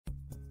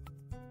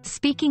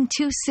Speaking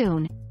too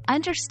soon,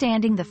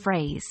 understanding the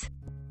phrase.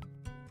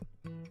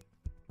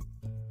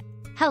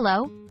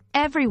 Hello,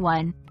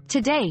 everyone.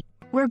 Today,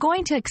 we're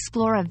going to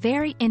explore a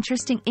very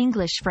interesting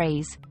English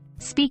phrase,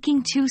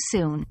 speaking too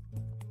soon.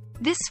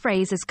 This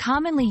phrase is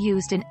commonly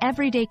used in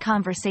everyday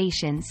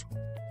conversations,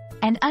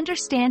 and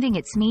understanding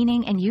its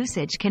meaning and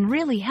usage can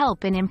really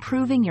help in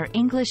improving your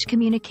English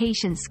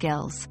communication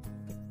skills.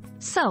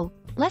 So,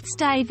 let's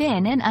dive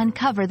in and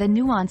uncover the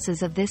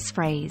nuances of this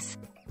phrase.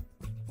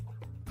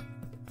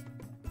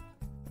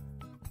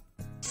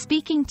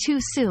 Speaking too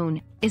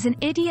soon is an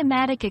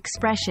idiomatic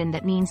expression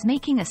that means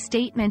making a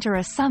statement or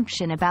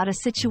assumption about a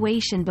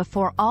situation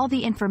before all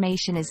the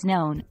information is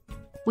known,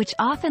 which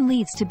often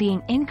leads to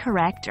being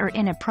incorrect or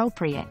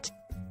inappropriate.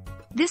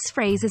 This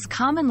phrase is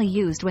commonly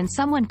used when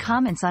someone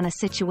comments on a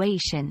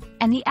situation,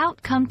 and the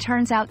outcome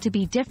turns out to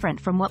be different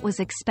from what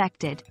was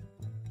expected.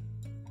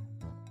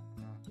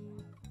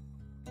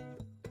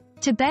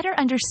 To better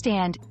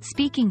understand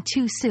speaking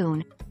too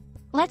soon,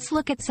 let's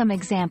look at some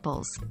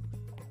examples.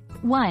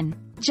 1.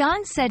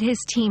 John said his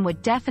team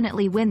would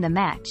definitely win the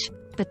match,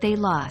 but they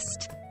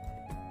lost.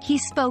 He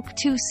spoke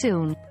too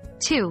soon.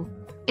 2.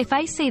 If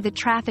I say the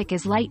traffic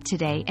is light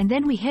today and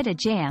then we hit a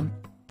jam,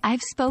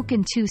 I've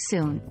spoken too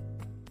soon.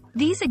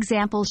 These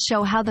examples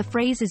show how the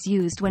phrase is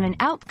used when an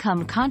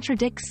outcome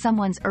contradicts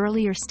someone's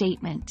earlier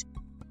statement.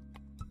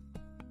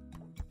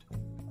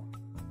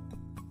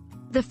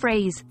 The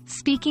phrase,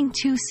 speaking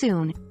too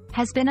soon,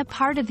 has been a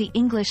part of the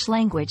English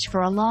language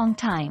for a long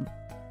time.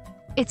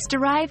 It's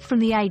derived from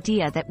the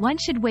idea that one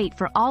should wait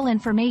for all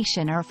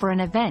information or for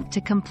an event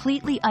to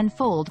completely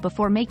unfold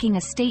before making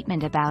a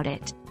statement about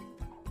it.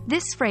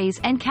 This phrase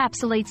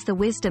encapsulates the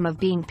wisdom of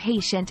being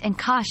patient and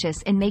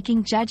cautious in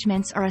making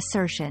judgments or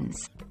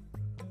assertions.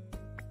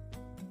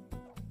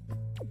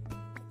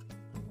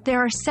 There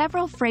are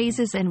several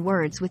phrases and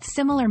words with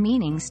similar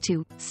meanings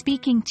to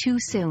speaking too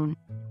soon.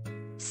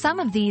 Some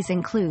of these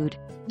include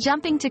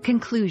jumping to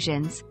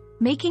conclusions,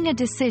 making a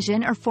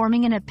decision or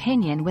forming an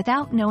opinion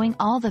without knowing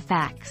all the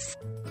facts,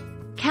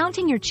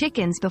 counting your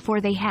chickens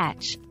before they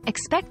hatch,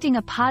 expecting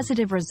a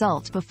positive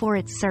result before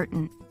it's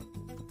certain.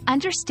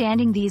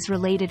 Understanding these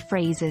related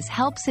phrases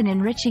helps in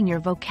enriching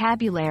your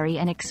vocabulary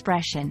and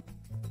expression.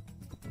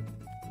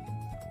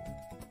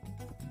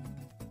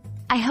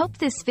 I hope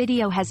this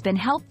video has been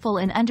helpful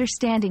in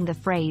understanding the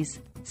phrase,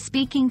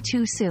 speaking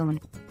too soon.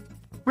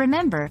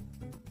 Remember,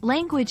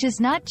 language is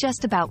not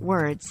just about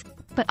words,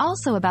 but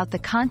also about the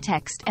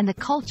context and the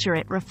culture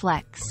it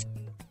reflects.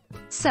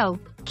 So,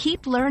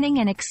 keep learning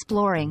and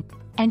exploring,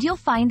 and you'll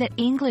find that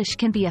English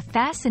can be a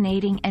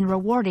fascinating and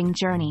rewarding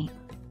journey.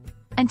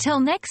 Until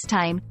next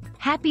time,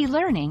 happy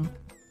learning!